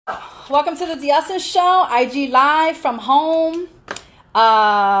Welcome to the Diasin Show, IG Live from home.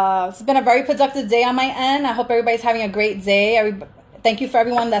 It's been a very productive day on my end. I hope everybody's having a great day. Thank you for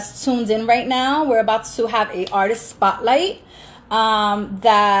everyone that's tuned in right now. We're about to have a artist spotlight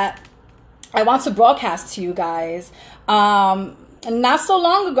that I want to broadcast to you guys. Not so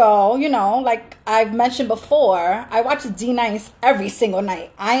long ago, like I've mentioned before, I watch D-Nice every single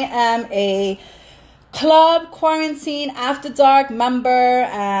night. I am a club quarantine after dark member,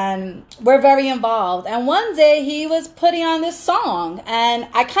 and we're very involved. And one day he was putting on this song, and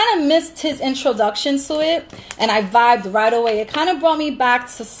I kind of missed his introduction to it, and I vibed right away. It kind of brought me back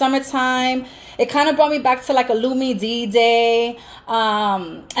to summertime. It kind of brought me back to like a Lumi D day.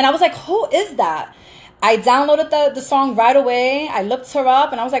 And I was like, who is that? I downloaded the song right away. I looked her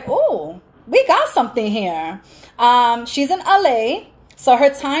up and I was like, oh, we got something here. She's in LA. So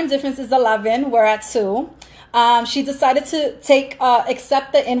her time difference is 11. We're at 2. She decided to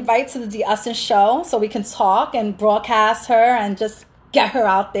accept the invite to the Diasin Show so we can talk and broadcast her and just get her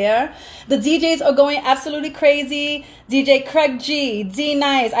out there. The DJs are going absolutely crazy. DJ Craig G,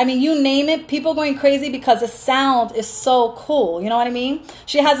 D-Nice. I mean, you name it, people going crazy because the sound is so cool. You know what I mean?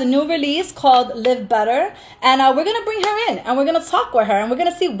 She has a new release called Live Better. And we're going to bring her in and we're going to talk with her. And we're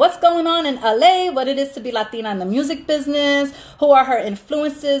going to see what's going on in LA, what it is to be Latina in the music business, who are her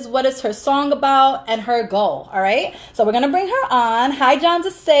influences, what is her song about, and her goal. All right? So we're going to bring her on. Hi, John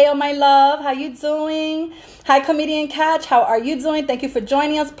DeSeo, my love. How you doing? Hi, Comedian Catch. How are you doing? Thank you for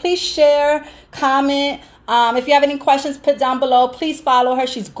joining us. Please share, comment. If you have any questions, put down below. Please follow her.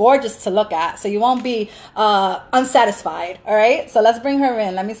 She's gorgeous to look at, so you won't be unsatisfied. All right? So let's bring her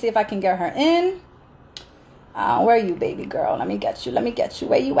in. Let me see if I can get her in. Where are you, baby girl? Let me get you. Let me get you.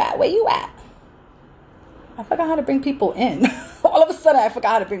 Where you at? Where you at? I forgot how to bring people in. All of a sudden, I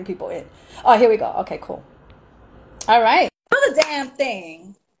forgot how to bring people in. Oh, here we go. Okay, cool. All right. Do the damn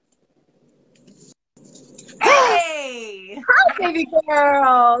thing. Hey! Hi, baby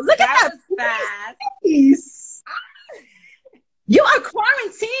girl. Look that at was that fast. face. You are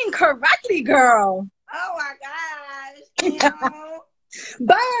quarantined correctly, girl. Oh my gosh.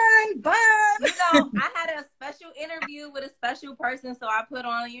 Burn. I had a special interview with a special person, so I put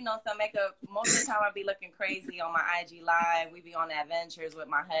on, some makeup. Most of the time I be looking crazy on my IG Live. We be on adventures with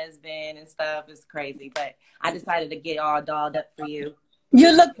my husband and stuff. It's crazy, but I decided to get all dolled up for you.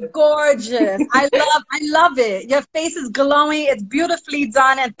 You look gorgeous. I love it. Your face is glowing. It's beautifully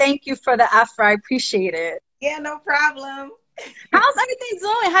done. And thank you for the afro. I appreciate it. Yeah, no problem. How's everything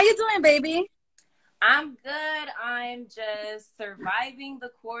doing? How you doing, baby? I'm good. I'm just surviving the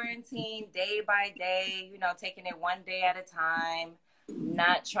quarantine day by day, taking it one day at a time.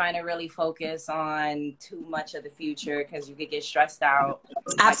 Not trying to really focus on too much of the future because you could get stressed out.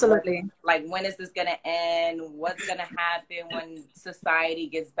 Absolutely. Like when is this going to end? What's going to happen when society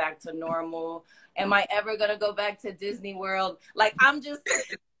gets back to normal? Am I ever going to go back to Disney World? Like I'm just,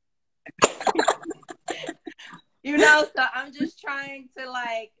 so I'm just trying to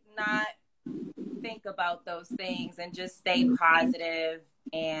not think about those things and just stay positive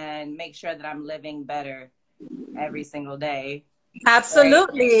and make sure that I'm living better every single day.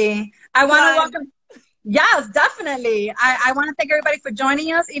 Absolutely. Right. I want to welcome. Yes, definitely. I want to thank everybody for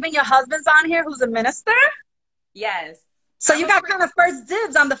joining us. Even your husband's on here, who's a minister. Yes. So you got kind of first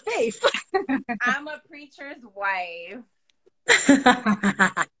dibs on the faith. I'm a preacher's wife.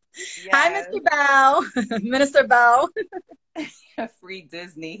 Yes. Hi, Mr. Bell. Minister Bell. Free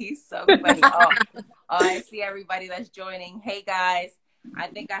Disney. He's so funny. I see everybody that's joining. Hey, guys. I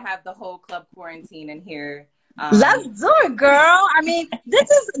think I have the whole club quarantine in here. Let's do it, girl. I mean, this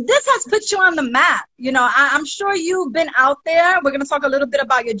has put you on the map. I'm sure you've been out there. We're going to talk a little bit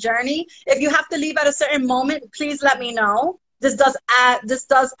about your journey. If you have to leave at a certain moment, please let me know. This does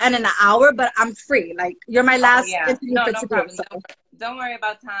end in an hour, but I'm free. Like, you're my last interview for today. Problem. So. Don't worry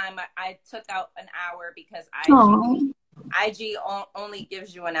about time. I took out an hour because IG only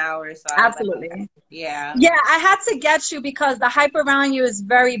gives you an hour. So absolutely. Yeah, I had to get you because the hype around you is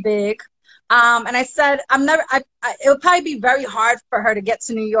very big. And I said, it would probably be very hard for her to get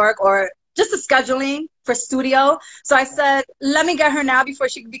to New York or just the scheduling for studio. So I said, let me get her now before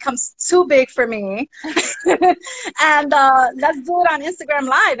she becomes too big for me. And let's do it on Instagram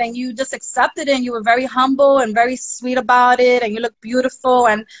Live. And you just accepted it. And you were very humble and very sweet about it. And you look beautiful.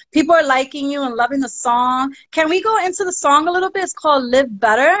 And people are liking you and loving the song. Can we go into the song a little bit? It's called Live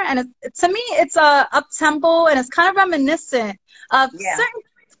Better. And to me, it's up-tempo. And it's kind of reminiscent of certain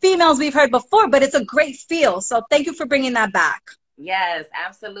females we've heard before, but it's a great feel. So thank you for bringing that back. Yes,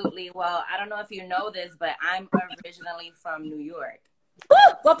 absolutely. Well, I don't know if you know this, but I'm originally from New York.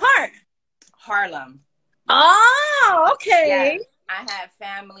 Ooh, what part? Harlem. Oh, okay. Yes. I have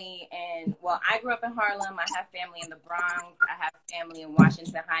family in, well, I grew up in Harlem. I have family in the Bronx. I have family in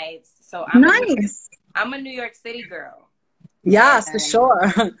Washington Heights. So Nice. I'm a New York City girl. Yes, for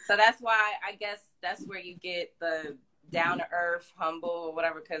sure. So that's why I guess that's where you get the down to earth, humble, or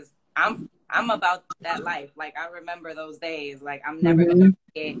whatever. Because I'm about that life. Like I remember those days. Like I'm never gonna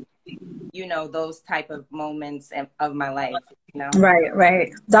forget, you know, those type of moments of my life. You know. Right,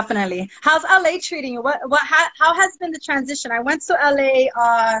 right, definitely. How's LA treating you? How has been the transition? I went to LA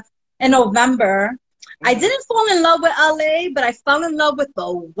in November. I didn't fall in love with LA, but I fell in love with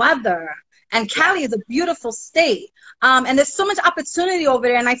the weather. And Cali is a beautiful state. And there's so much opportunity over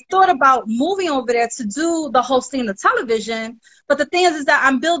there. And I thought about moving over there to do the hosting, the television. But the thing is that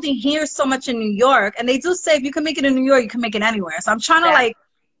I'm building here so much in New York. And they do say if you can make it in New York, you can make it anywhere. So I'm trying to like,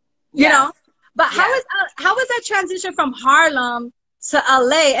 you know. But how is that transition from Harlem to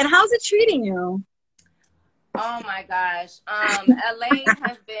LA? And how's it treating you? Oh my gosh. LA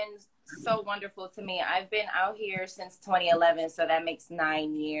has been so wonderful to me. I've been out here since 2011, so that makes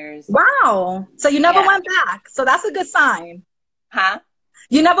 9 years. Wow. So you never went back. So that's a good sign. Huh?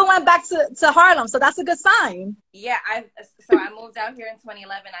 You never went back to Harlem, so that's a good sign. Yeah, so I moved out here in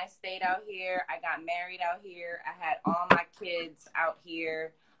 2011. I stayed out here. I got married out here. I had all my kids out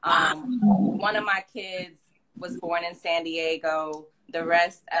here. One of my kids was born in San Diego. The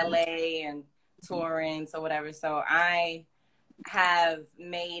rest LA and touring, so whatever. So I have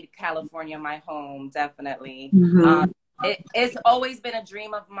made California my home, definitely. It's always been a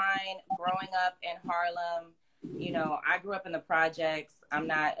dream of mine growing up in Harlem. You know, I grew up in the projects. I'm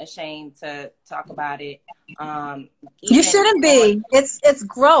not ashamed to talk about it. You shouldn't be. It's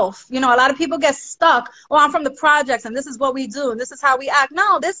growth. You know, a lot of people get stuck. Oh, I'm from the projects and this is what we do and this is how we act.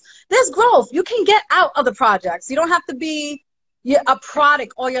 No, there's growth. You can get out of the projects. You don't have to be a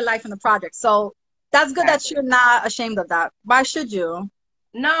product all your life in the project. So that's good that you're not ashamed of that. Why should you?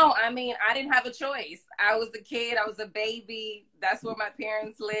 No, I mean, I didn't have a choice. I was a kid. I was a baby. That's where my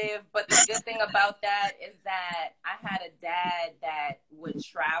parents lived. But the good thing about that is that I had a dad that would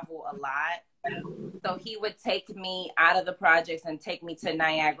travel a lot. So he would take me out of the projects and take me to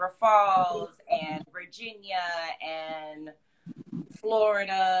Niagara Falls and Virginia and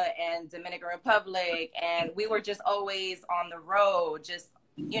Florida and Dominican Republic. And we were just always on the road, just,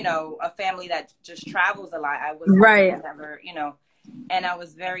 you know, a family that just travels a lot. I was never, you know. And I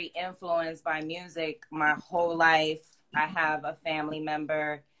was very influenced by music my whole life. I have a family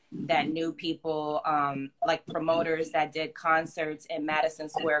member that knew people, like promoters that did concerts in Madison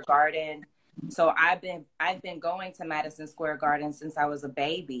Square Garden. So I've been going to Madison Square Garden since I was a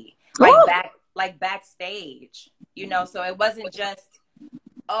baby, like backstage, you know. So it wasn't just,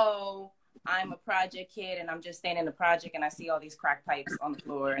 oh, I'm a project kid and I'm just staying in the project and I see all these crack pipes on the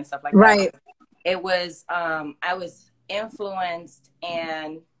floor and stuff like that. It was, I was influenced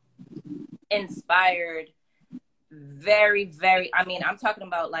and inspired very, very, I mean, I'm talking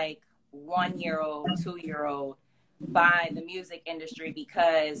about like 1-year-old, 2-year-old by the music industry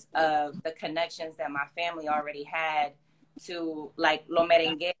because of the connections that my family already had to like los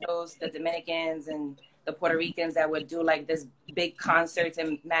merengueros, the Dominicans and the Puerto Ricans that would do like this big concerts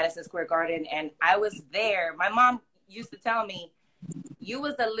in Madison Square Garden. And I was there. My mom used to tell me, you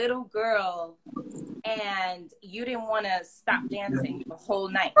was a little girl and you didn't want to stop dancing the whole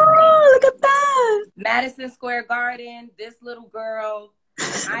night. Oh, look at that. Madison Square Garden, this little girl,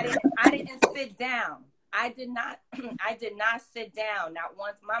 I didn't sit down. I did not sit down. Not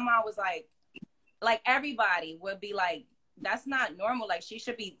once. My mom was like everybody would be like, that's not normal. Like she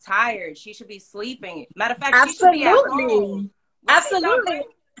should be tired. She should be sleeping. Matter of fact, she should be at home. Absolutely.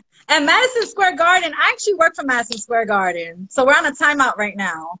 And Madison Square Garden, I actually work for Madison Square Garden. So we're on a timeout right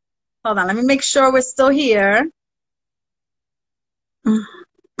now. Hold on, let me make sure we're still here.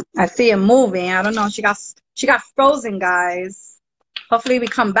 I see it moving. I don't know. She got frozen, guys. Hopefully we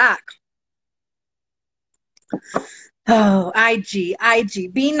come back. Oh,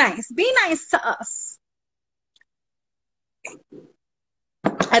 IG. Be nice. Be nice to us.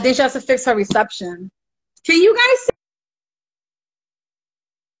 I think she has to fix her reception. Can you guys see?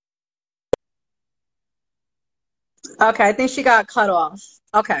 Okay, I think she got cut off.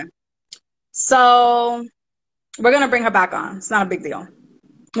 Okay. So we're going to bring her back on. It's not a big deal.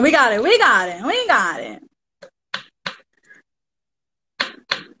 We got it.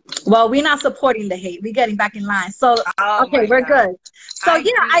 Well, we're not supporting the hate. We're getting back in line. So, okay, we're good. So, IG.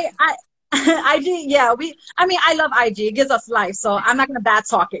 Yeah, IG, yeah. I love IG. It gives us life. So I'm not going to bad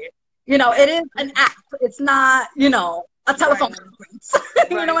talk it. You know, it is an app. It's not, you know, a telephone conference.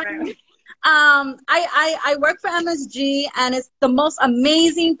 You know what I mean? I work for MSG and it's the most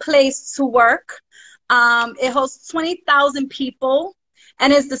amazing place to work. It hosts 20,000 people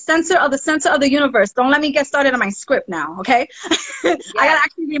and is the center of the universe. Don't let me get started on my script now, okay? I gotta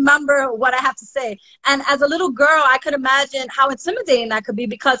actually remember what I have to say. And as a little girl, I could imagine how intimidating that could be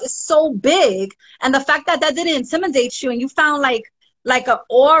because it's so big. And the fact that that didn't intimidate you and you found like an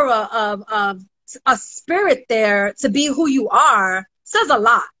aura of a spirit there to be who you are says a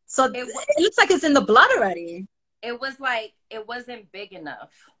lot. So it looks like it's in the blood already. It was like, it wasn't big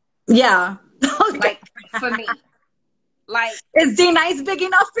enough. Yeah. Like, for me. Like, is D Nice big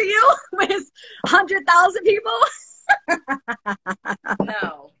enough for you with 100,000 people?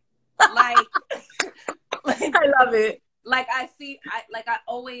 No. Like, I love it. Like I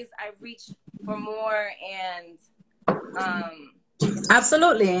reach for more and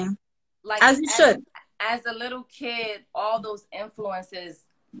absolutely. Like as you should. As a little kid, all those influences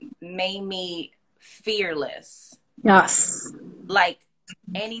made me fearless. Yes. Like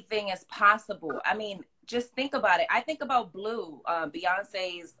anything is possible. I mean, just think about it. I think about Blue,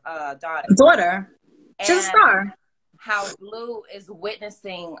 Beyonce's daughter. She's a star. How Blue is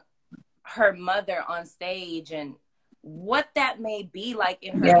witnessing her mother on stage and what that may be like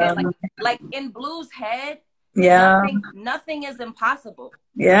in her head. Like in Blue's head, nothing is impossible.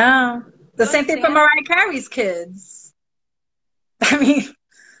 Yeah. The same thing for Mariah Carey's kids. I mean,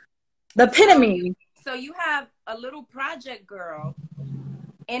 the epitome. So you have a little project girl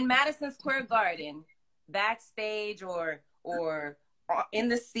in Madison Square Garden, backstage or in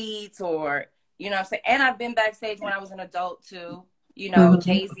the seats, or you know what I'm saying? And I've been backstage when I was an adult too. You know,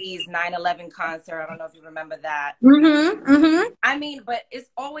 Jay-Z's 9/11 concert. I don't know if you remember that. I mean, but it's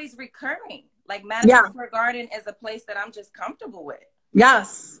always recurring. Like Madison Square Garden is a place that I'm just comfortable with.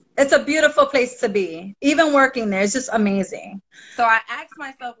 Yes. It's a beautiful place to be. Even working there, it's just amazing. So I asked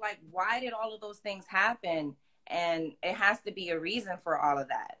myself, like, why did all of those things happen? And it has to be a reason for all of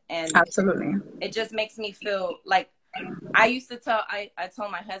that. And absolutely, it just makes me feel like I used to tell, I told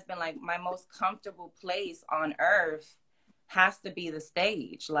my husband, like, my most comfortable place on earth has to be the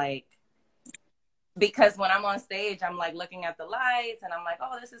stage. Like, because when I'm on stage, I'm like looking at the lights and I'm like,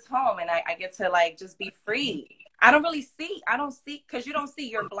 oh, this is home. And I get to like just be free. I don't see, because you don't see,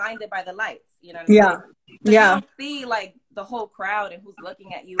 you're blinded by the lights. You know what I'm saying? So you don't see like the whole crowd and who's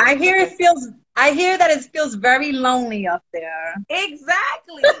looking at you. I hear that it feels very lonely up there.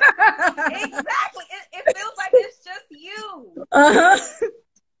 Exactly. Exactly. It feels like it's just you.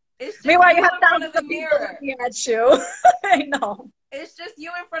 It's just meanwhile, you have in front of the mirror. At you. I know. It's just you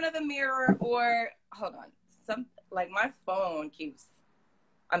in front of the mirror, or hold on, like my phone keeps.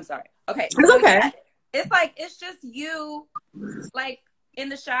 I'm sorry. Okay. It's okay. Yeah, it's like it's just you, like in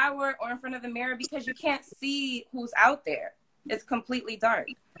the shower or in front of the mirror, because you can't see who's out there. It's completely dark.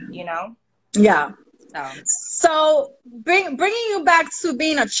 You know. Yeah. So bringing you back to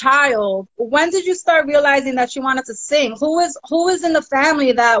being a child, when did you start realizing that you wanted to sing? Who is in the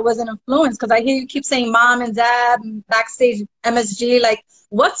family that was an influence? Because I hear you keep saying mom and dad and backstage MSG. Like,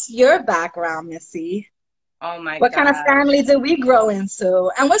 what's your background, Missy? Oh my God. What kind of family did we grow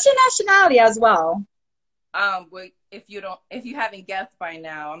into? And what's your nationality as well? Well, if you haven't guessed by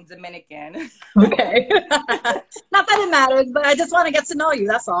now, I'm Dominican. Okay. Not that it matters, but I just want to get to know you.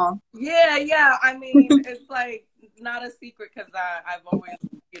 That's all. Yeah. I mean, it's like not a secret because I've always,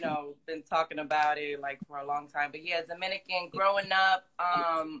 been talking about it like for a long time. But yeah, Dominican. Growing up,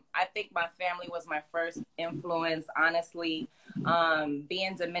 I think my family was my first influence. Honestly,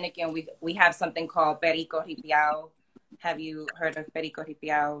 being Dominican, we have something called perico ripiao. Have you heard of perico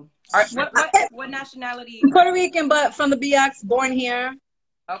ripiao? What nationality? Puerto Rican, but from the BX, born here.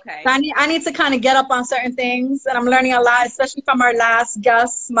 Okay. So I need to kind of get up on certain things, and I'm learning a lot, especially from our last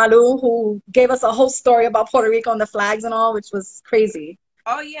guest, Malu, who gave us a whole story about Puerto Rico and the flags and all, which was crazy.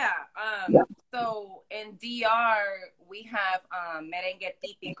 Oh yeah. So in DR we have merengue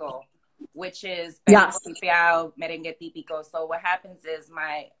típico, which is perico ripiao, merengue típico. So what happens is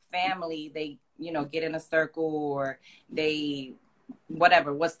my family, they get in a circle, or they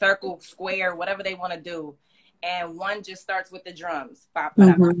circle, square, whatever they want to do, and one just starts with the drums,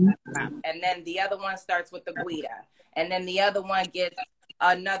 and then the other one starts with the guira, and then the other one gets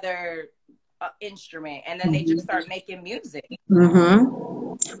another instrument, and then they just start making music.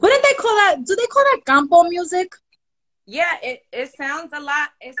 What did they call that? Do they call that campo music? Yeah, it sounds a lot.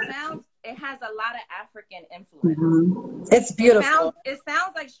 It has a lot of African influence. It's beautiful. It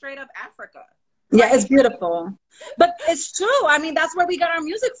sounds like straight up Africa. Yeah, it's beautiful. But it's true. I mean, that's where we got our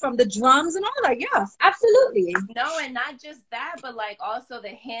music from, the drums and all that. Yes, absolutely. No, and not just that, but like also the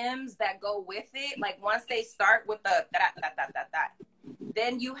hymns that go with it. Like once they start with the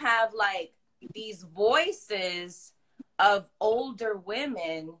then you have like these voices of older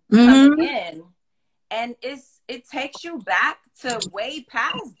women coming in, And it takes you back to way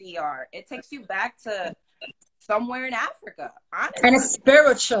past DR. It takes you back to somewhere in Africa, honestly. And it's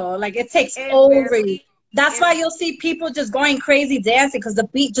spiritual. Like, it takes It over you. really, That's why you'll see people just going crazy dancing, because the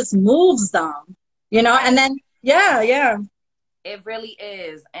beat just moves them, you know? And then, yeah. it really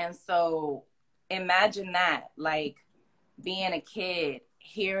is. And so imagine that, like, being a kid,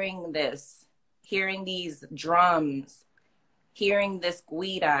 hearing these drums, hearing this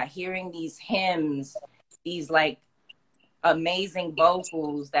guira, hearing these hymns, these like amazing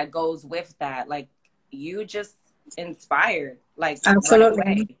vocals that goes with that. Like, you just inspired, like, Absolutely.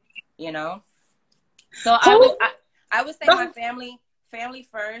 right away, you know? So I would say my family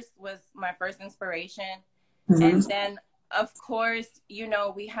first was my first inspiration. Mm-hmm. And then, of course, you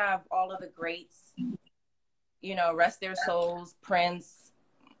know, we have all of the greats, you know, rest their souls, Prince,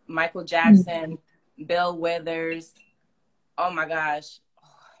 Michael Jackson, Bill Withers. Oh my gosh.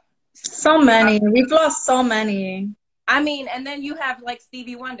 So many. We've lost so many. I mean, and then you have like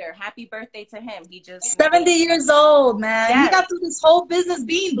Stevie Wonder. Happy birthday to him. He just 70 years old, man. Yes. He got through this whole business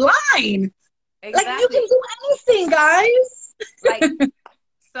being blind. Exactly. Like, you can do anything, guys. Like,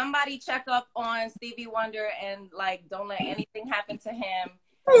 somebody check up on Stevie Wonder and like don't let anything happen to him.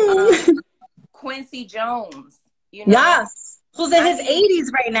 Quincy Jones, you know. Yes. Who's in his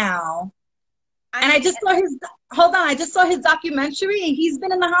 80s right now. I just saw his documentary, and he's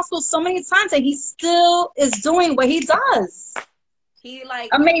been in the hospital so many times, and he still is doing what he does. He like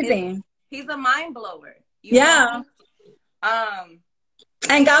amazing. He's a mind blower. Yeah.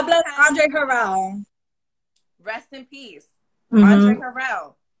 And God bless Andre Harrell. Rest in peace, mm-hmm. Andre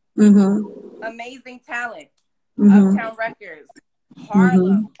Harrell. Mm-hmm. Amazing talent. Mm-hmm. Uptown Records.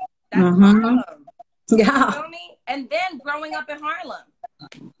 Harlem. That's Harlem. Yeah. You feel me? And then growing up in Harlem.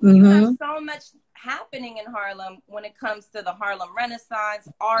 Mm-hmm. You have so much happening in Harlem when it comes to the Harlem Renaissance,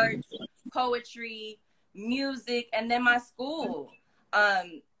 art, poetry, music, and then my school.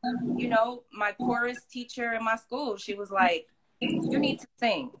 You know, my chorus teacher in my school, she was like, you need to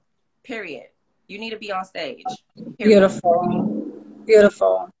sing, period. You need to be on stage. Period.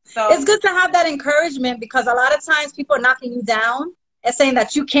 Beautiful. So it's good to have that encouragement, because a lot of times people are knocking you down and saying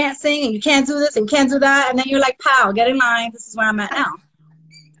that you can't sing and you can't do this and you can't do that. And then you're like, pow, get in line. This is where I'm at now.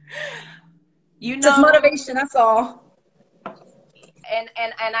 You know, just motivation, that's all. And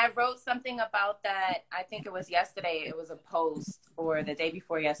I wrote something about that. I think it was yesterday. It was a post, or the day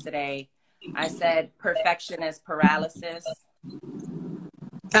before yesterday. I said perfection is paralysis.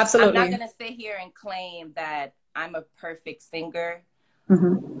 Absolutely. I'm not going to sit here and claim that I'm a perfect singer.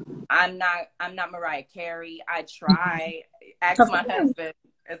 Mm-hmm. I'm not Mariah Carey. I try. Ask my husband.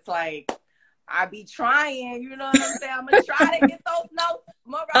 It's like, I be trying, you know what I'm saying? I'm going to try to get those notes,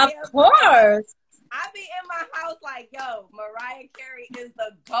 Mariah. Of course. I be in my house like, yo, Mariah Carey is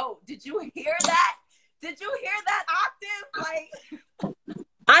the GOAT. Did you hear that? Did you hear that octave? Like,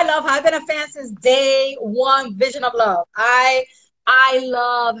 I love her. I've been a fan since day one, Vision of Love. I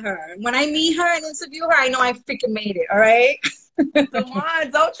love her. When I meet her and interview her, I know I freaking made it, all right?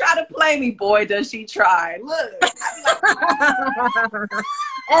 Dewan, don't try to play me, boy. Does she try? Look.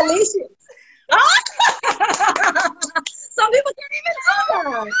 At least some people can't even do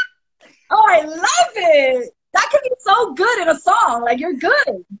that. Oh, I love it. That can be so good in a song. Like, you're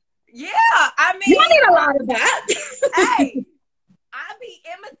good. Yeah, I mean, you don't need a lot of that. Hey, I be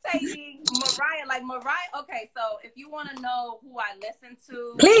imitating Mariah. Like, Mariah, okay, so if you want to know who I listen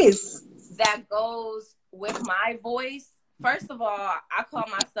to, please, that goes with my voice, first of all, I call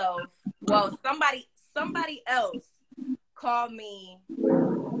myself, well, somebody else called me.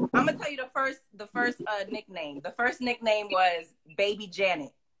 I'm gonna tell you the first nickname. The first nickname was Baby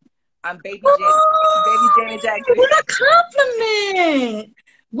Janet. I'm Baby Janet Jackson. What a compliment!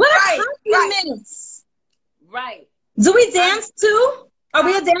 What a compliment! Right. Do we dance too? Are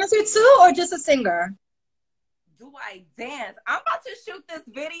we a dancer too, or just a singer? Do I dance? I'm about to shoot this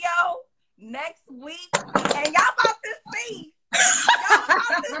video next week, and y'all about to see.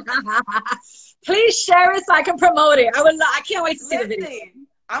 Please share it so I can promote it. I can't wait to see the video.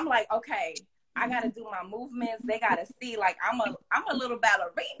 I'm like, okay, I gotta do my movements. They gotta see, like, I'm a little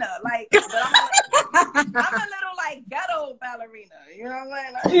ballerina, like, but I'm a little like ghetto ballerina. You know what I'm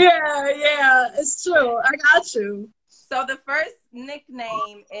saying? Like, yeah, it's true. I got you. So the first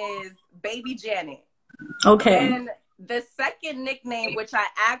nickname is Baby Janet. Okay. And the second nickname, which I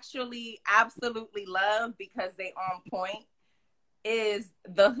actually absolutely love because they on point, is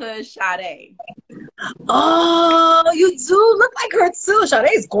the Hood Sade. Oh, you do look like her too.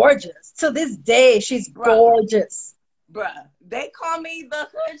 Sade's gorgeous. To this day, she's gorgeous. Bruh, they call me the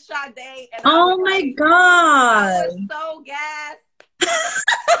Hood Sade. And oh my God. I was so gassed.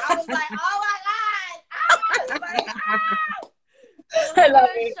 I was like, oh my God. Like, I love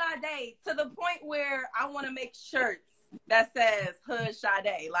Hood it. Sade, to the point where I want to make shirts that says Hood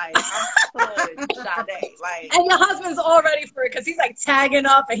Sade. Like, I'm Hood Sade. Like, And your husband's all ready for it because he's like tagging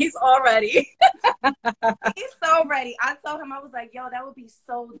up and he's all ready. he's so ready. I told him, I was like, yo, that would be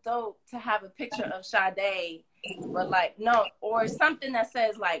so dope to have a picture of Sade, but like, no, or something that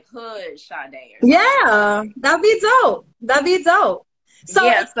says like Hood Sade. Or Yeah, that'd be dope. That'd be dope. So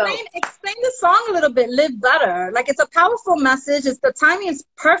yeah, explain the song a little bit, Live Better. Like, it's a powerful message. The timing is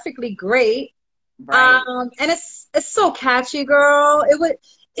perfectly great. right. And it's so catchy, girl. It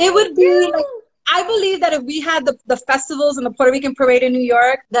would be like, I believe that if we had the festivals and the Puerto Rican parade in New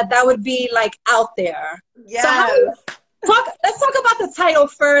York, that would be like out there. Yes. So let's talk about the title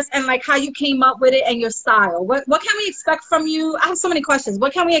first and like how you came up with it and your style. What can we expect from you? I have so many questions.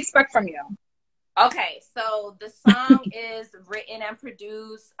 What can we expect from you? Okay, so the song is written and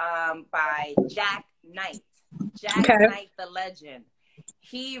produced by Jack Knight. Jack Knight, the legend.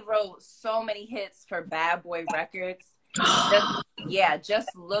 He wrote so many hits for Bad Boy Records.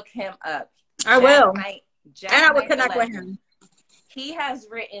 Just look him up. I will. Jack and I will Knight, connect with him. He has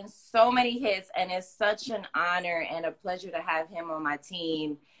written so many hits, and it's such an honor and a pleasure to have him on my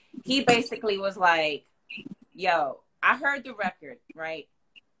team. He basically was like, yo, I heard the record, right?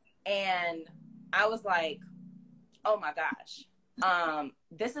 And I was like, oh my gosh,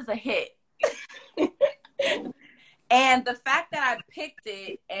 this is a hit. And the fact that I picked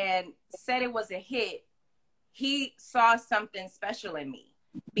it and said it was a hit, he saw something special in me,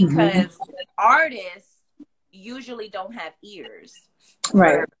 because artists usually don't have ears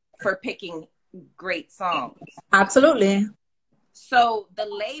for picking great songs. Absolutely. So the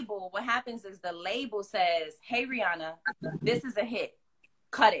label, what happens is the label says, hey, Rihanna, this is a hit.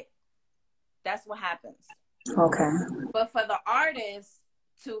 Cut it. That's what happens. Okay. But for the artist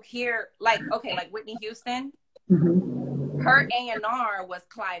to hear, like, okay, like Whitney Houston, her A&R was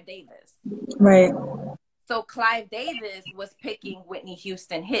Clive Davis. Right. So Clive Davis was picking Whitney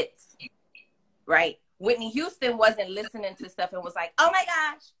Houston hits, right? Whitney Houston wasn't listening to stuff and was like, oh my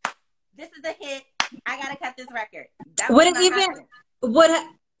gosh, this is a hit. I got to cut this record. That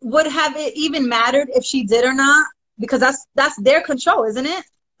would have it even mattered if she did or not? Because that's their control, isn't it?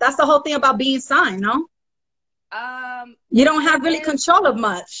 That's the whole thing about being signed, no? You don't have really control of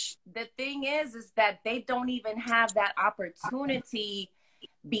much. The thing is that they don't even have that opportunity,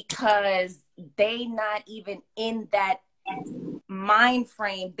 because they not even in that mind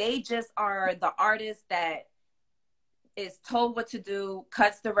frame. They just are the artist that is told what to do,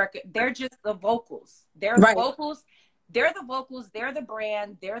 cuts the record. They're just the vocals. They're the vocals. They're the vocals. They're the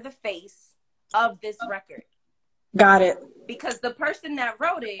brand. They're the face of this record.Got it. Because the person that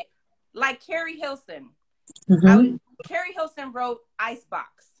wrote it, like Carrie Hilson, Carrie Hilson wrote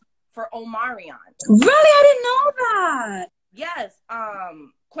Icebox for Omarion. Really? I didn't know that. Yes.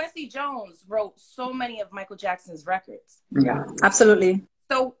 Quincy Jones wrote so many of Michael Jackson's records. Yeah, absolutely.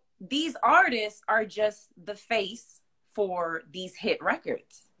 So these artists are just the face for these hit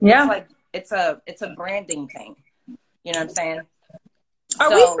records. Yeah. It's like it's a branding thing. You know what I'm saying? Are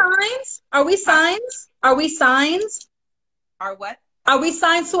we signed? Are we signed? Are we signed? Are what? Are we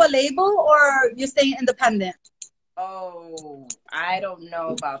signed to a label, or you're staying independent? Oh, I don't know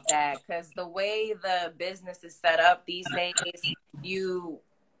about that, because the way the business is set up these days, you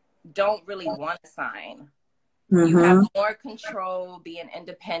don't really want to sign. You have more control being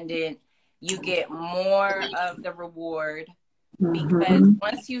independent. You get more of the reward, because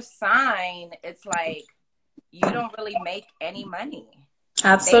once you sign, it's like you don't really make any money.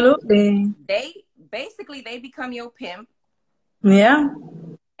 Absolutely. They basically become your pimp. Yeah.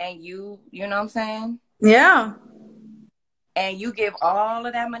 And you know what I'm saying? Yeah. And you give all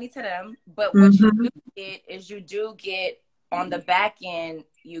of that money to them. But what you do get is you do get on the back end,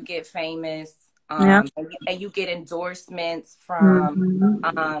 you get famous. And you get endorsements from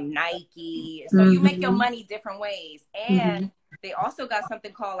Nike. So you make your money different ways. And they also got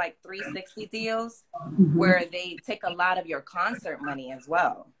something called like 360 deals, where they take a lot of your concert money as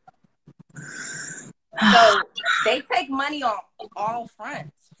well. So they take money on all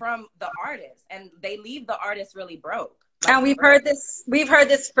fronts from the artist, and they leave the artist really broke. Like, and we've heard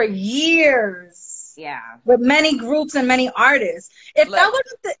this for years. Yeah. With many groups and many artists. If that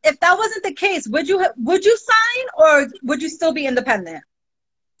wasn't the case, would you sign, or would you still be independent?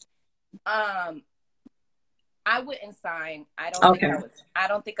 I wouldn't sign. I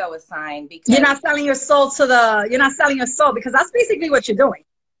don't think I would sign, because you're not selling your soul because that's basically what you're doing.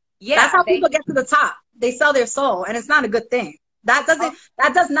 Yeah. That's how people get to the top. They sell their soul, and it's not a good thing. That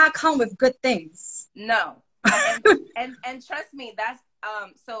does not come with good things. No. And trust me,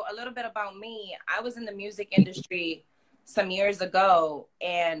 So a little bit about me. I was in the music industry some years ago,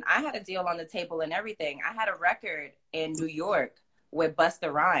 and I had a deal on the table and everything. I had a record in New York with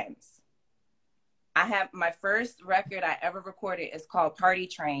Busta Rhymes. I have my first record I ever recorded is called Party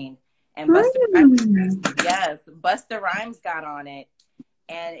Train, and Busta Rhymes got on it,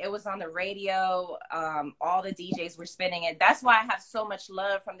 and it was on the radio. All the DJs were spinning it. That's why I have so much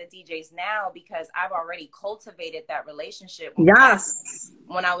love from the DJs now, because I've already cultivated that relationship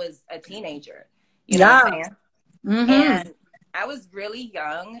when I was a teenager. You know what I'm saying? Mm-hmm. And I was really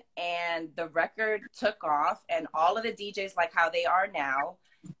young, and the record took off, and all of the DJs, like how they are now,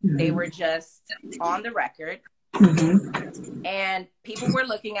 they were just on the record. Mm-hmm. And people were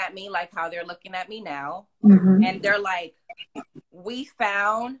looking at me like how they're looking at me now. Mm-hmm. And they're like, we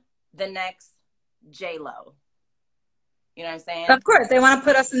found the next J-Lo. You know what I'm saying? Of course, they want to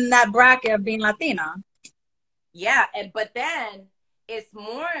put us in that bracket of being Latina. Yeah, but then it's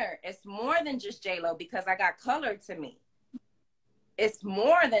more than just J-Lo, because I got color to me. It's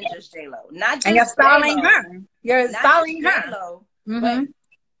more than just J-Lo. Not just, and you're styling her. You're styling her. J-Lo, but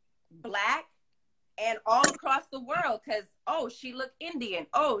Black and all across the world, because she looked Indian.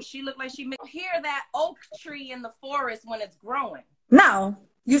 She looked like she hear that oak tree in the forest when it's growing. No,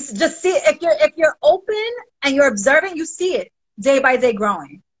 you just see it. If you're open and you're observing, you see it day by day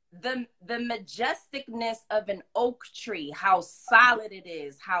growing. The majesticness of an oak tree, how solid it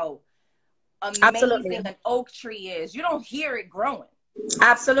is, how amazing an oak tree is. You don't hear it growing.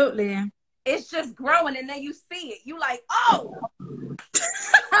 Absolutely. It's just growing, and then you see it. You like,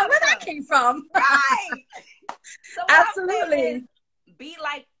 where that came from? Right. So absolutely. Be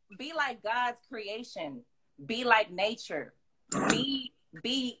like God's creation. Be like nature. Be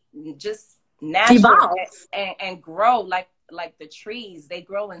just natural and grow like the trees. They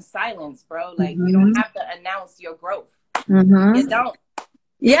grow in silence, bro. Like you don't have to announce your growth. Mm-hmm. You don't.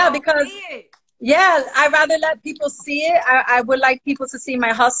 Yeah, because I'd rather let people see it. I would like people to see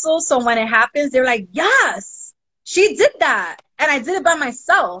my hustle. So when it happens, they're like, yes, she did that. And I did it by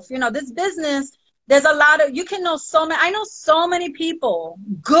myself. You know, this business, there's a lot of, you can know I know so many people,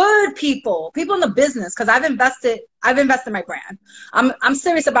 good people in the business, because I've invested in my brand. I'm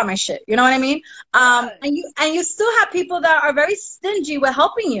serious about my shit. You know what I mean? And you still have people that are very stingy with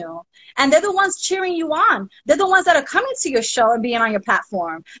helping you. And they're the ones cheering you on. They're the ones that are coming to your show and being on your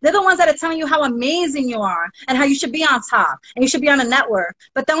platform. They're the ones that are telling you how amazing you are and how you should be on top and you should be on a network.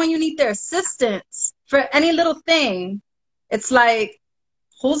 But then when you need their assistance for any little thing, it's like,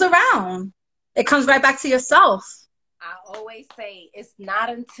 who's around? It comes right back to yourself. I always say it's not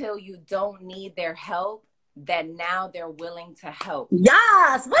until you don't need their help that now they're willing to help.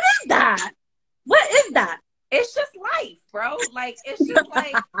 Yes. What is that? What is that? It's just life, bro. Like, it's just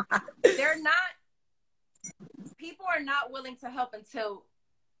like, people are not willing to help until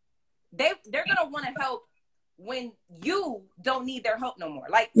they're going to want to help when you don't need their help no more.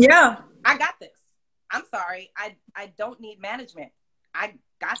 Like, I got this. I'm sorry. I don't need management. I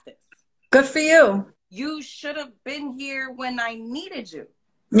got this. Good for you. You should have been here when I needed you.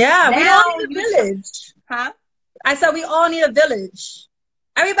 Yeah, now we all need a village. Huh? I said we all need a village.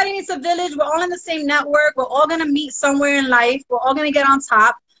 Everybody needs a village. We're all in the same network. We're all going to meet somewhere in life. We're all going to get on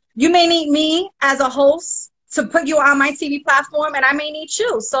top. You may need me as a host to put you on my TV platform, and I may need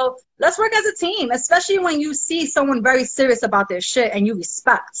you. So let's work as a team, especially when you see someone very serious about their shit and you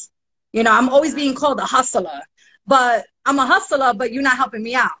respect. You know, I'm always being called a hustler, but I'm a hustler, but you're not helping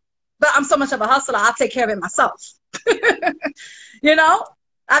me out. But I'm so much of a hustler, I'll take care of it myself. You know?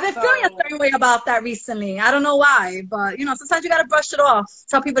 I've been feeling a certain way about that recently. I don't know why, but, you know, sometimes you got to brush it off.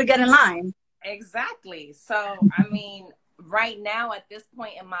 Tell people to get in line. Exactly. So, I mean, right now at this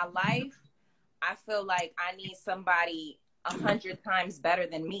point in my life, I feel like I need somebody 100 times better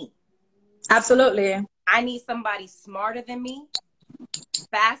than me. Absolutely. I need somebody smarter than me,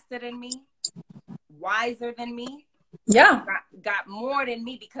 faster than me, wiser than me. Yeah. Got more than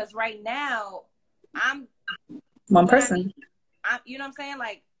me, because right now I'm one person. You know what I'm saying?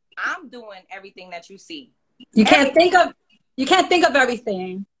 Like, I'm doing everything that you see. You can't think of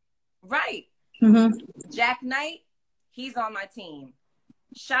everything. Right. Mm-hmm. Jack Knight, he's on my team.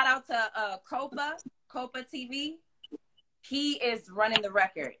 Shout out to Copa TV. He is running the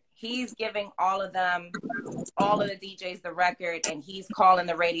record. He's giving all of the DJs the record, and he's calling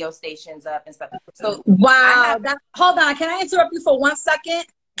the radio stations up and stuff. So wow. Hold on. Can I interrupt you for 1 second?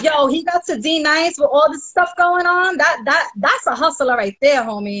 Yo, he got to D Nice with all this stuff going on. That's a hustler right there,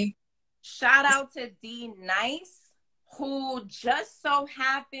 homie. Shout out to D Nice, who just so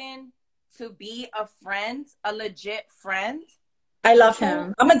happened to be a friend, a legit friend. I love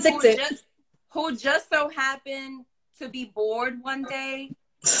him. I'm addicted. Who just so happened to be bored one day,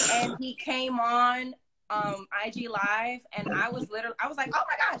 and he came on IG Live, and I was like, oh my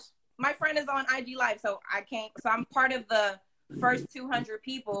gosh, my friend is on IG Live. So I'm part of the first 200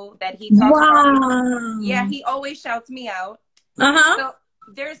 people that he talks about. Yeah, he always shouts me out. So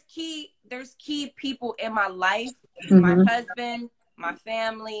there's key people in my life, my husband, my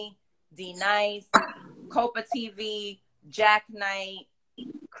family, D Nice, Copa TV, Jack Knight,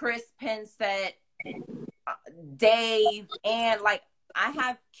 Chris Pensett, Dave, and like I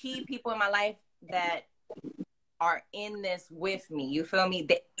have key people in my life that are in this with me. You feel me?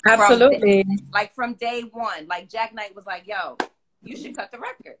 Absolutely. From day one, like Jack Knight was like, yo, you should cut the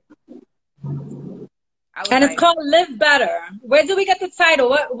record. And it's called Live Better. Where do we get the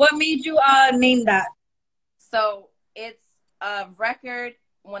title? What made you name that? So it's a record.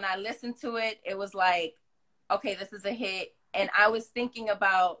 When I listened to it, it was like, okay, this is a hit. And I was thinking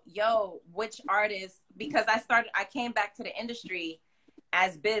about, which artist, because I came back to the industry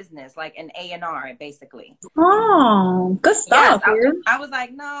as business, like an A&R, basically. Oh, good stuff. Yes, I was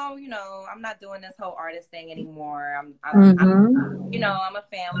like, no, I'm not doing this whole artist thing anymore. I'm a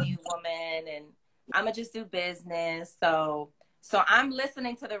family woman, and I'm gonna just do business. So I'm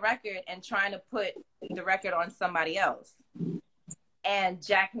listening to the record and trying to put the record on somebody else. And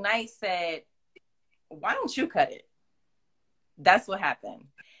Jack Knight said, why don't you cut it? That's what happened.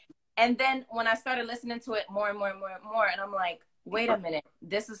 And then when I started listening to it more and more and more and more, and I'm like, wait a minute,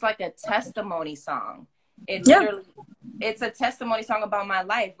 this is like a testimony song. It's a testimony song about my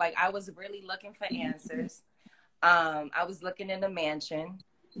life. Like, I was really looking for answers. I was looking in the mansion,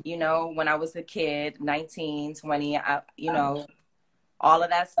 when I was a kid, 19, 20, all of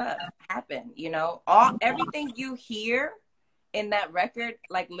that stuff happened, everything you hear in that record,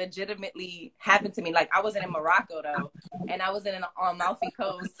 like, legitimately happened to me. Like, I wasn't in Morocco though, and I wasn't on Amalfi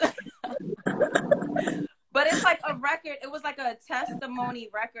Coast. But it's like a record. It was like a testimony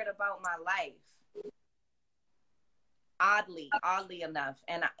record about my life. Oddly enough.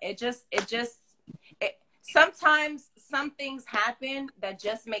 And sometimes some things happen that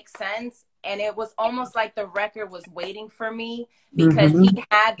just make sense. And it was almost like the record was waiting for me, because he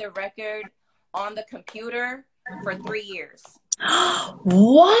had the record on the computer for 3 years.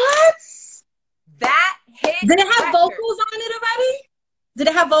 What? That hit. Did it have vocals on it already? Did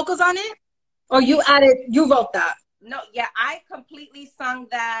it have vocals on it? Or you wrote that? No, yeah, I completely sung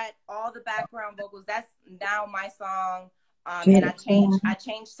that, all the background vocals. That's now my song. And I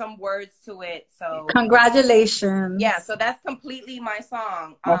changed some words to it. So congratulations. Yeah, so that's completely my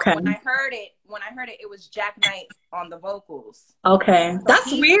song. Okay. When I heard it, it was Jack Knight on the vocals. Okay. So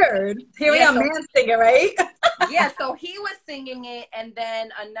that's weird. Hearing a man singing, right? Yeah, so he was singing it, and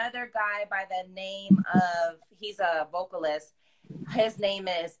then another guy by the name of, he's a vocalist. His name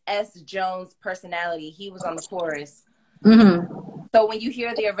is S. Jones Personality. He was on the chorus. So when you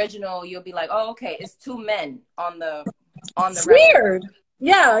hear the original, you'll be like, oh, okay, it's two men on the record. Weird.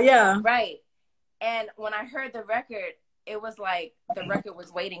 Yeah. Right. And when I heard the record, it was like the record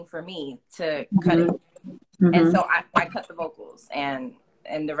was waiting for me to cut it. And so I cut the vocals, and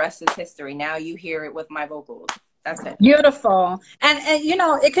the rest is history. Now you hear it with my vocals. That's it. Beautiful. And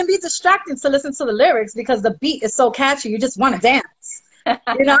it can be distracting to listen to the lyrics because the beat is so catchy. You just want to dance.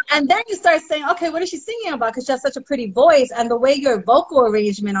 And then you start saying, okay, what is she singing about? Because she has such a pretty voice, and the way your vocal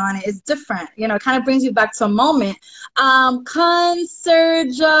arrangement on it is different. It kind of brings you back to a moment. Conserja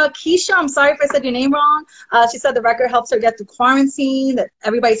Keisha, I'm sorry if I said your name wrong. She said the record helps her get through quarantine, that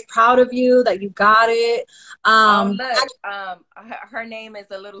everybody's proud of you, that you got it. Her name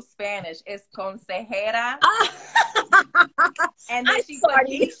is a little Spanish. It's Consejera. And then she put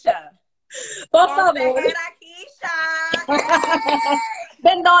Keisha. Consejera Keisha.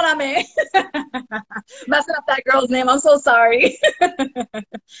 Perdóname. Messing up that girl's name. I'm so sorry. I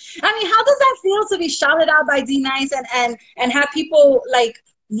mean, how does that feel to be shouted out by D Nice and have people like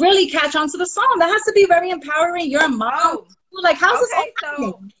really catch on to the song? That has to be very empowering. You're a mom. Like, how's this all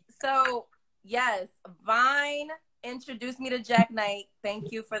happening? So yes, Vine introduced me to Jack Knight.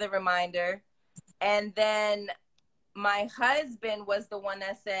 Thank you for the reminder. And then my husband was the one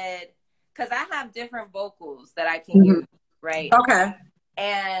that said, because I have different vocals that I can use, right? Okay.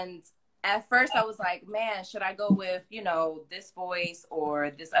 And at first I was like, man, should I go with, this voice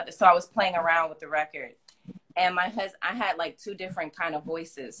or this other? So I was playing around with the record. And I had like two different kind of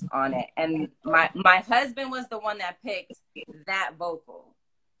voices on it. And my husband was the one that picked that vocal.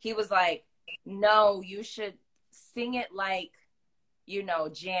 He was like, no, you should sing it like,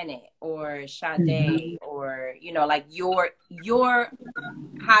 Janet or Sade or, like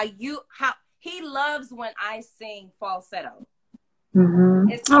how he loves when I sing falsetto.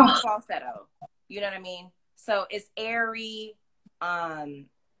 It's called falsetto. You know what I mean? So it's airy.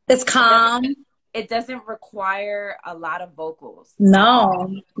 It's calm. It doesn't require a lot of vocals.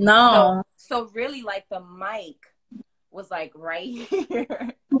 No, no. So really, like, the mic was like right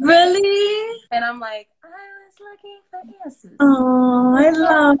here. Really? And I'm like, I was looking for answers. Oh, I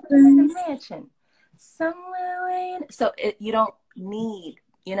love it. Mansion somewhere in. So you don't need,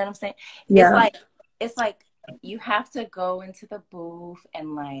 you know what I'm saying? Yeah. It's like you have to go into the booth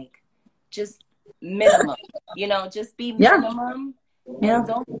and like just minimum, you know, just be minimum. Yeah.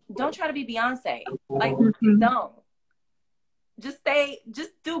 And don't try to be Beyonce. Like, don't. Just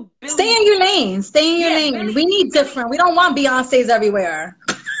do Billie. Stay in your lane. Stay in your lane. We need different. We don't want Beyonces everywhere.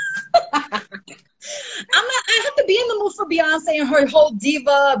 I have to be in the mood for Beyonce and her whole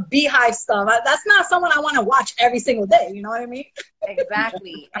diva beehive stuff. That's not someone I want to watch every single day. You know what I mean?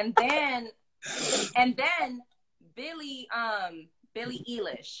 Exactly. And then Billie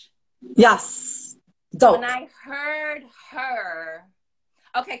Eilish. Yes. Dope. When I heard her,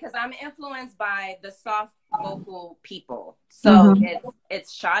 okay, because I'm influenced by the soft vocal people. So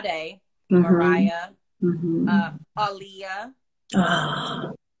it's Sade, Mariah, Aaliyah,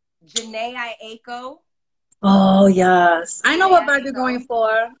 Janae Aiko. Oh, yes. I know what vibe you're going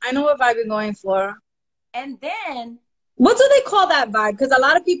for. And then... what do they call that vibe? Because a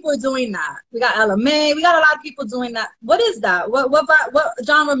lot of people are doing that. We got LMA. We got a lot of people doing that. What is that? What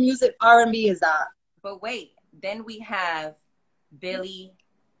genre of music, R&B is that? But wait, then we have Billie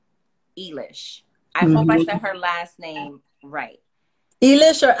Eilish. I hope I said her last name right.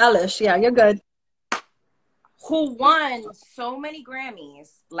 Eilish or Eilish? Yeah, you're good. Who won so many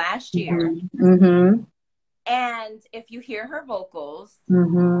Grammys last year. And if you hear her vocals,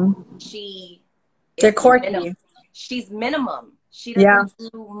 they're quirky. She's minimum. She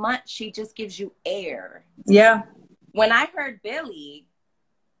doesn't do much. She just gives you air. Yeah. When I heard Billie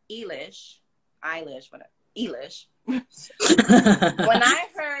Eilish, when I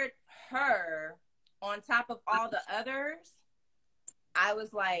heard her on top of all the others, I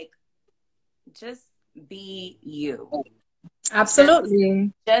was like, just be you.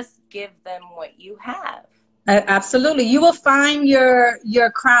 Absolutely. Just give them what you have. Absolutely. You will find your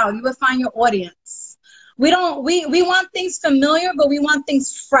crowd. You will find your audience. We want things familiar, but we want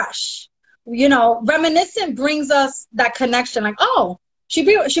things fresh. You know, reminiscent brings us that connection. Like, oh, she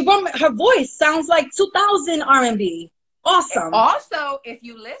brought her voice sounds like 2000 R&B. Awesome. And also, if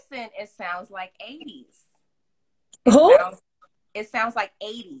you listen, it sounds like 80s. It sounds like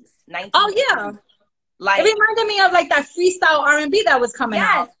 80s. 1980s. Oh yeah. Like, it reminded me of like that freestyle R&B that was coming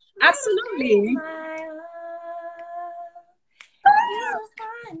out. Absolutely.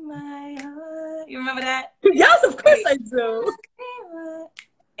 You remember that? Yes, of course I do.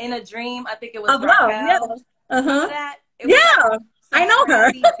 In a Dream, I think it was Raquel. Yeah. Remember that? Yeah, I know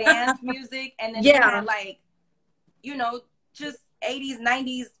her. Dance music, and then she had like, you know, just 80s,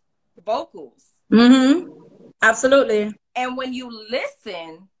 90s vocals. Absolutely. And when you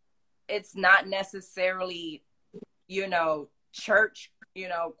listen, it's not necessarily, you know, church, you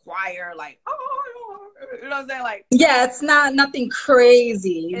know, choir, like, oh, you know what I'm saying? Like, yeah, it's not nothing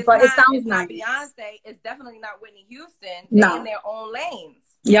crazy, but it sounds nice. It's not Beyonce. It's definitely not Whitney Houston. They're in their own lanes.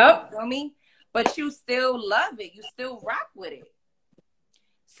 Yep. You feel me? But you still love it. You still rock with it.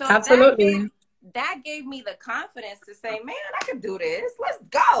 So absolutely. That gave me the confidence to say, man, I can do this. Let's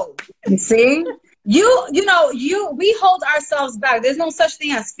go. You see? We hold ourselves back. There's no such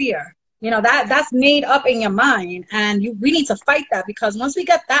thing as fear. You know, that's made up in your mind. And we need to fight that, because once we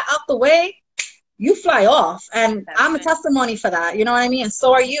get that out the way, you fly off. And I'm a testimony for that. You know what I mean? And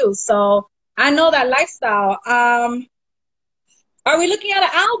so are you. So I know that lifestyle. Are we looking at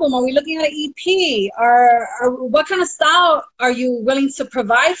an album? Are we looking at an EP? Or what kind of style are you willing to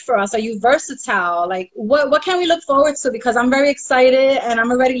provide for us? Are you versatile? Like, what can we look forward to? Because I'm very excited and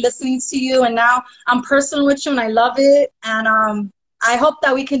I'm already listening to you, and now I'm personal with you and I love it. And I hope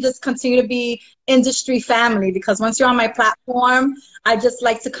that we can just continue to be industry family, because once you're on my platform, I just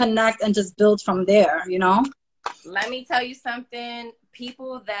like to connect and just build from there, you know? Let me tell you something.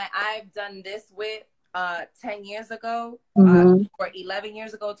 People that I've done this with 10 years ago, or 11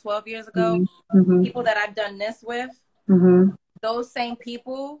 years ago, 12 years ago, people that I've done this with, those same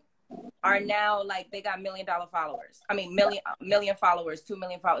people are now like, they got $1 million followers. I mean, million followers, 2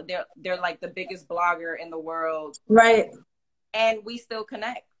 million followers. They're like the biggest blogger in the world. Right. And we still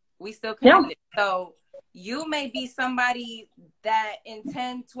connect. We still connect. Yeah. So you may be somebody that in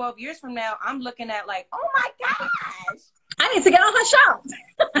 10, 12 years from now, I'm looking at like, oh my gosh, I need to get on her show.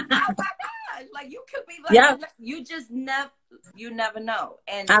 Oh my gosh. Like, you could be like, you just never know.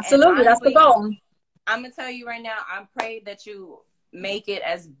 And absolutely, and honestly, that's the goal. I'm going to tell you right now, I pray that you make it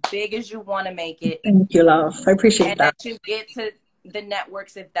as big as you want to make it. Thank you, love. I appreciate And that. that you get to the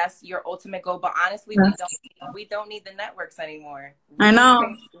networks if that's your ultimate goal. But honestly, we don't need the networks anymore. I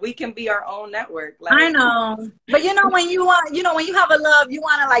know. We can be our own network. Like, I know. But you know, when you want, you know, when you have a love, you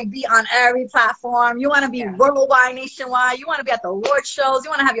want to like be on every platform. You want to be worldwide, nationwide. You want to be at the award shows. You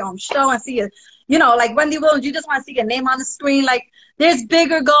want to have your own show and see it. You know, like Wendy Williams, you just want to see your name on the screen. Like, there's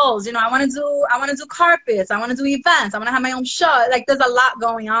bigger goals. You know, I want to do carpets. I want to do events. I want to have my own show. Like, there's a lot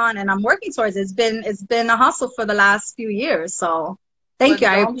going on, and I'm working towards it. It's been a hustle for the last few years. So, thank you.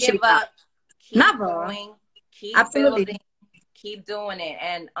 I appreciate give up. Keep Never. Going. Keep Absolutely. building. Keep doing it.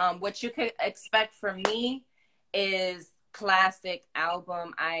 And what you could expect from me is classic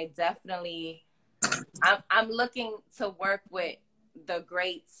album. I'm looking to work with the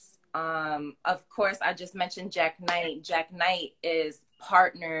greats. Of course, I just mentioned Jack Knight. Jack Knight is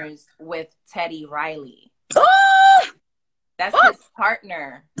partners with Teddy Riley. Oh! That's his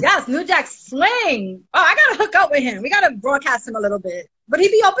partner. Yes, New Jack Swing. Oh, I gotta hook up with him. We gotta broadcast him a little bit. Would he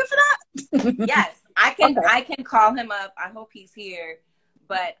be open for that? Yes, I can. Okay. I can call him up. I hope he's here.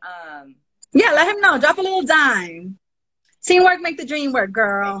 But yeah, let him know. Drop a little dime. Teamwork make the dream work,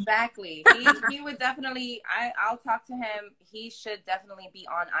 girl. Exactly. He would definitely. I'll talk to him. He should definitely be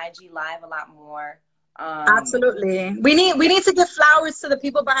on IG Live a lot more. Absolutely. We need to give flowers to the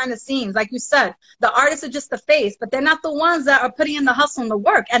people behind the scenes. Like you said, the artists are just the face, but they're not the ones that are putting in the hustle and the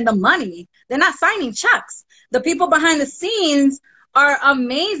work and the money. They're not signing checks. The people behind the scenes are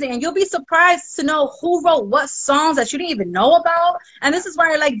amazing, and you'll be surprised to know who wrote what songs that you didn't even know about. And this is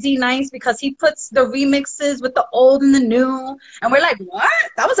why I like D-Nice, because he puts the remixes with the old and the new, and we're like, what?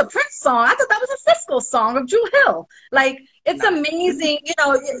 That was a Prince song. I thought that was a Cisco song of Drew Hill. Like, it's amazing. You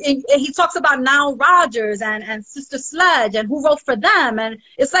know, he talks about Nile Rodgers and Sister Sledge and who wrote for them, and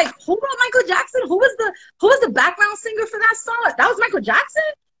it's like, who wrote Michael Jackson? Who was the background singer for that song? That was Michael Jackson?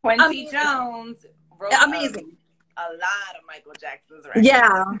 Quincy Jones wrote amazing. A lot of Michael Jackson's records.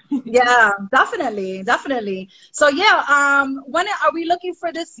 Yeah, definitely. So yeah, when are we looking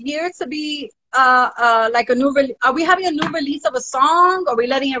for this year to be like a new are we having a new release of a song? Are we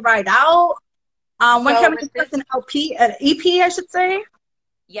letting it ride out? When can we expect an EP, I should say?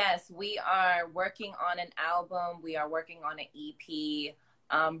 Yes, we are working on an album. We are working on an EP.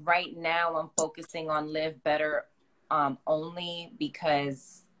 Right now I'm focusing on Live Better only,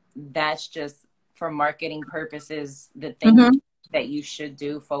 because that's just for marketing purposes, the thing that you should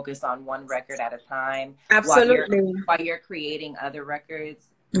do. Focus on one record at a time. Absolutely. While you're creating other records.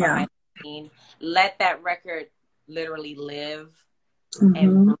 Yeah. Let that record literally live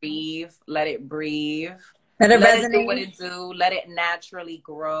and breathe. Let it breathe. Let it do what it do. Let it naturally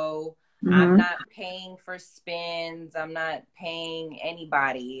grow. I'm not paying for spins. I'm not paying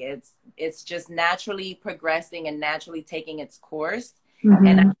anybody. It's just naturally progressing and naturally taking its course.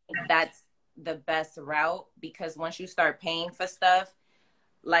 And I think that's the best route, because once you start paying for stuff,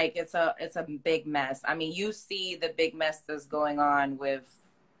 like it's a big mess. I mean, you see the big mess that's going on with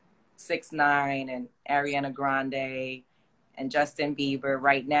 6ix9ine and Ariana Grande and Justin Bieber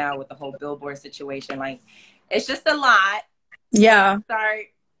right now with the whole Billboard situation. Like, it's just a lot. Yeah. Start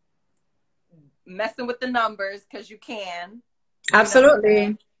messing with the numbers, because you can.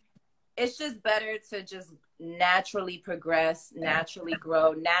 Absolutely. It's just better to just naturally progress, naturally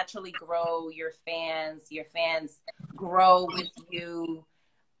grow your fans. Your fans grow with you.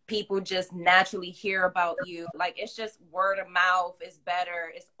 People just naturally hear about you. Like, it's just word of mouth is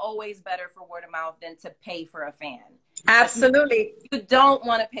better. It's always better for word of mouth than to pay for a fan. Absolutely. You don't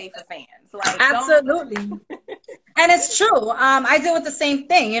want to pay for fans. Like, absolutely. And it's true. I deal with the same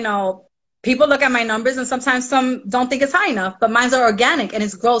thing. You know, people look at my numbers and sometimes some don't think it's high enough, but mine are organic and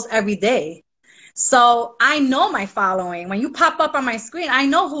it grows every day. So I know my following. When you pop up on my screen, I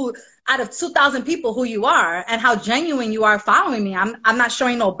know who, out of 2,000 people, who you are and how genuine you are following me. I'm not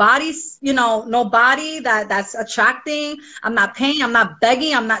showing no bodies, you know, no body that's attracting. I'm not paying. I'm not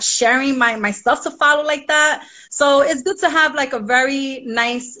begging. I'm not sharing my stuff to follow like that. So it's good to have like a very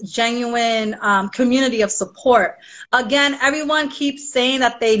nice, genuine community of support. Again, everyone keeps saying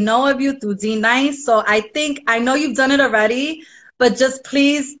that they know of you through D-Nice. So I know you've done it already. But just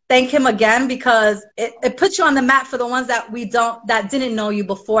please thank him again, because it puts you on the map for the ones that didn't know you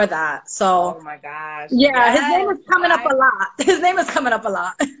before that. So, oh my gosh. Yeah, yes, his name is coming up a lot. His name is coming up a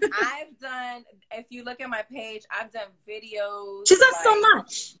lot. I've done, if you look at my page, I've done videos. She's done so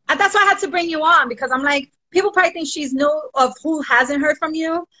much. And that's why I had to bring you on, because I'm like, people probably think she's new of who hasn't heard from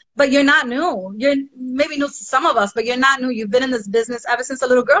you, but you're not new. You're maybe new to some of us, but you're not new. You've been in this business ever since a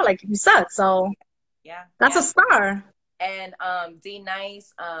little girl, like you said. So, yeah, that's a star. And D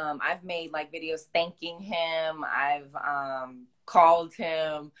Nice, I've made like videos thanking him. I've called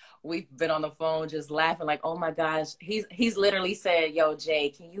him. We've been on the phone just laughing like, oh my gosh. He's literally said, yo, Jay,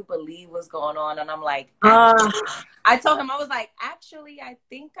 can you believe what's going on? And I'm like, I told him, I was like, actually, I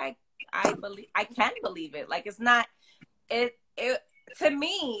think I believe, I can believe it. Like, it's not, it to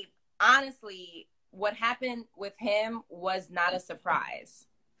me, honestly, what happened with him was not a surprise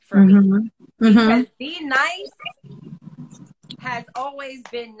for me, because D Nice has always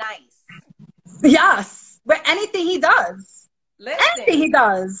been nice. Yes, but anything he does, anything he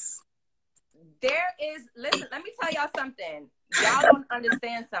does. Listen, let me tell y'all something. Y'all don't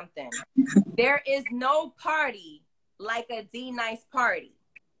understand something. There is no party like a D Nice party.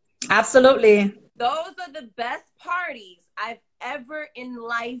 Absolutely. Those are the best parties I've ever in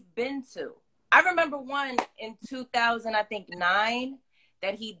life been to. I remember one in 2009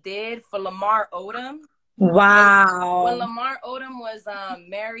 that he did for Lamar Odom. Wow. When Lamar Odom was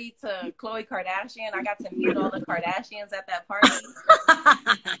married to Khloe Kardashian, I got to meet all the Kardashians at that party.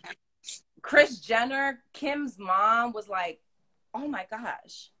 Kris Jenner, Kim's mom, was like, oh my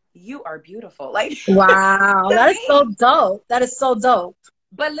gosh, you are beautiful. Like, wow, that is so dope. That is so dope.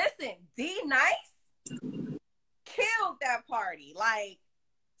 But listen, D Nice killed that party. Like,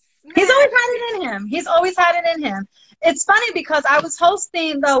 he's always had it in him. He's always had it in him. It's funny because I was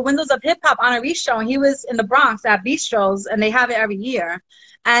hosting the Windows of Hip Hop honoree show, and he was in the Bronx at Bistros, and they have it every year.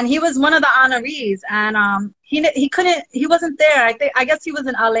 And he was one of the honorees, and he wasn't there. I guess he was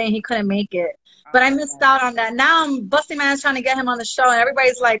in LA and he couldn't make it. But I missed out on that. Now I'm busting my ass trying to get him on the show, and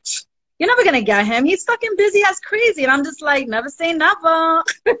everybody's like, you're never gonna get him. He's fucking busy as crazy. And I'm just like, never say never.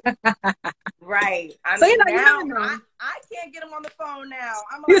 Right. I so mean, now I can't get him on the phone now.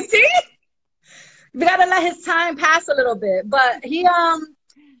 I'm you like, see? We gotta let his time pass a little bit. But he's an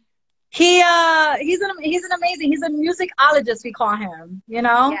amazing, he's a musicologist, we call him, you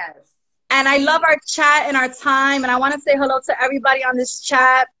know? Yes. And I love our chat and our time, and I want to say hello to everybody on this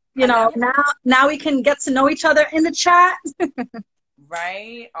chat. You know, now we can get to know each other in the chat.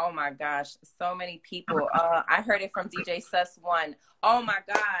 Right? Oh my gosh, so many people. I heard it from DJ Sus1. Oh my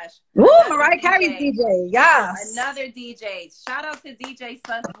gosh. Woo, Mariah Carey's DJ. Yes. Another DJ. Shout out to DJ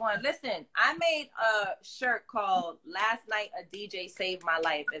Sus1. Listen, I made a shirt called "Last Night a DJ Saved My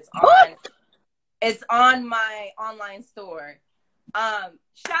Life." It's on my online store. Shout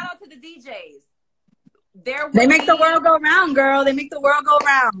out to the DJs. They make the world go round, girl. They make the world go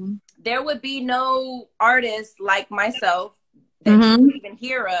round. There would be no artists like myself that you would even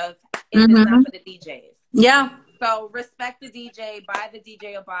hear of if it's not for the DJs. Yeah. So respect the DJ, buy the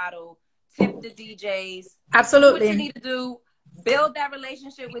DJ a bottle, tip the DJs. Absolutely. Do what you need to do. Build that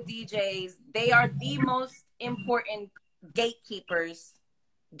relationship with DJs. They are the most important gatekeepers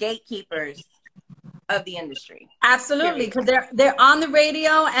of the industry. Absolutely, because they're on the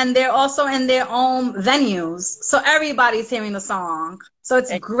radio and they're also in their own venues, so everybody's hearing the song. So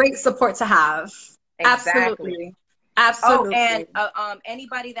it's great support to have. Absolutely. Oh, and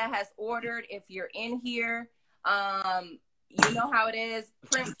anybody that has ordered, if you're in here, you know how it is.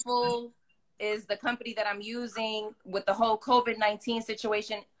 Printful is the company that I'm using with the whole COVID-19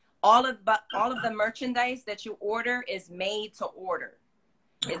 situation. All of the merchandise that you order is made to order.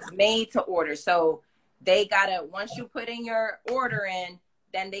 It's made to order. So they gotta, once you put in your order in,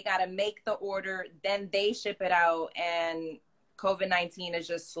 then they gotta make the order, then they ship it out, and COVID-19 is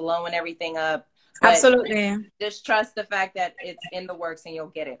just slowing everything up. But absolutely. Just trust the fact that it's in the works and you'll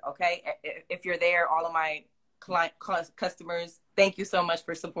get it, okay? If you're there, all of my customers, thank you so much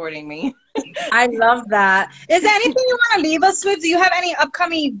for supporting me. I love that. Is there anything you want to leave us with? Do you have any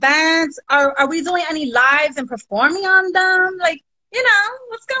upcoming events? Are we doing any lives and performing on them? Like, you know,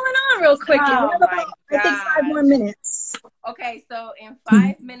 what's going on real quick? Oh, we have about, I think 5 more minutes. Okay, so in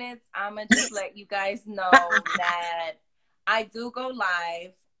 5 minutes, I'm going to just let you guys know that I do go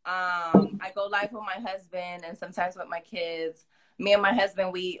live. I go live with my husband and sometimes with my kids. Me and my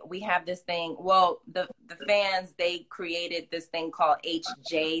husband, we have this thing. Well, the fans, they created this thing called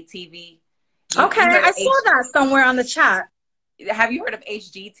HJTV. Okay, I saw that somewhere on the chat. Have you heard of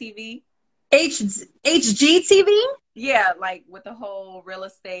HGTV? HGTV? Yeah, like with the whole real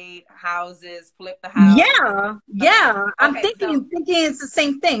estate, houses, flip the house. Yeah. I'm thinking it's the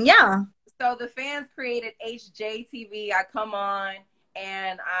same thing. Yeah. So the fans created HJTV. I come on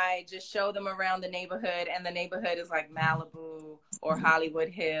and I just show them around the neighborhood, and the neighborhood is like Malibu or Hollywood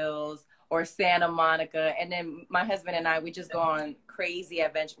Hills or Santa Monica. And then my husband and I, we just go on crazy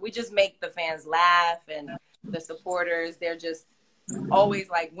adventures. We just make the fans laugh, and the supporters, they're just always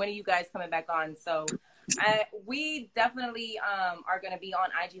like, when are you guys coming back on? So we definitely are going to be on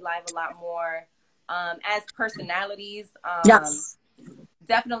IG Live a lot more. as personalities. Yes.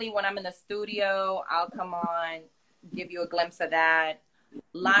 Definitely when I'm in the studio, I'll come on, give you a glimpse of that.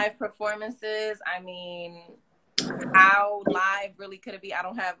 Live performances, I mean, how live really could it be? I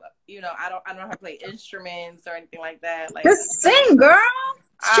don't have, I don't know how to play instruments or anything like that. Like, just sing, girl.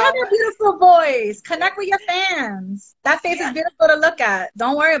 Share your beautiful voice. Connect with your fans. That face is beautiful to look at.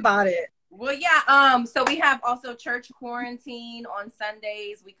 Don't worry about it. Well, yeah. So we have also church quarantine on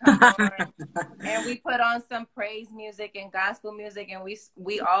Sundays. We come on and we put on some praise music and gospel music, and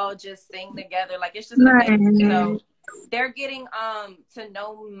we all just sing together. Like, it's just amazing. So they're getting to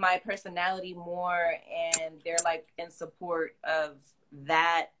know my personality more, and they're like in support of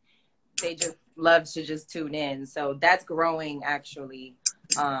that. They just love to just tune in. So that's growing actually.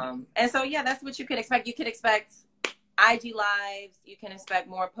 And so yeah, that's what you could expect. You could expect IG lives, you can expect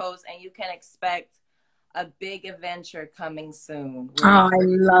more posts, and you can expect a big adventure coming soon. I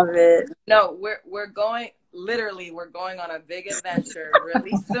love it. No, we're going on a big adventure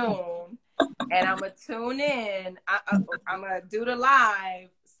really soon, and I'm gonna tune in. I'm gonna do the live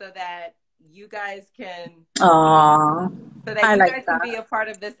so that you guys can, can be a part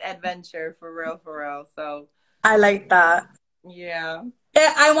of this adventure for real. So I like that. Yeah.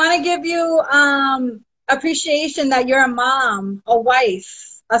 I want to give you appreciation that you're a mom, a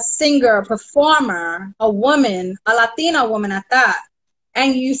wife, a singer, a performer, a woman, a Latina woman at that.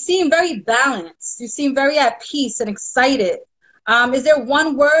 And you seem very balanced. You seem very at peace and excited. Is there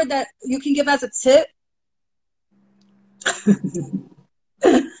one word that you can give as a tip?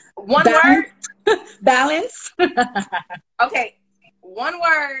 One word? Balance. Okay. One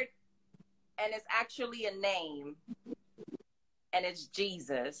word, and it's actually a name. And it's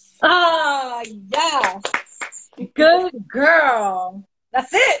Jesus. Oh, yes. Good girl.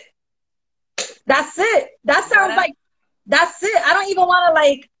 That's it. That's it. That sounds like, that's it. I don't even want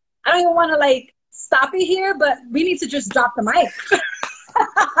to stop you here, but we need to just drop the mic.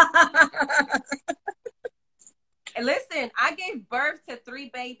 And listen, I gave birth to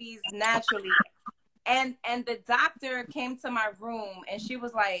 3 babies naturally. And the doctor came to my room and she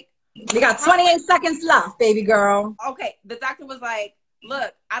was like, you got 28 seconds left, baby girl. Okay. The doctor was like,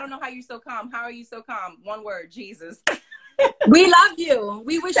 look, I don't know how you're so calm. How are you so calm? One word, Jesus. We love you.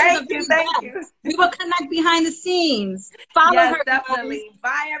 We wish thank you the thank best. you. We will connect behind the scenes. Follow her. Definitely. Guys.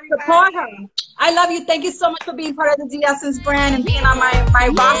 Bye, everybody. Support her. I love you. Thank you so much for being part of the D Essence brand and being on my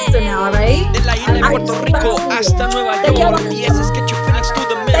roster now, all right? De la isla de Puerto Rico hasta Nueva York. The essence, get your feelings to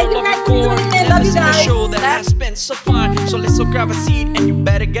the middle of your core. Never seen a show that has been so fun. So let's go grab a seat and you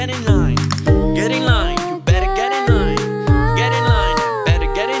better get in line.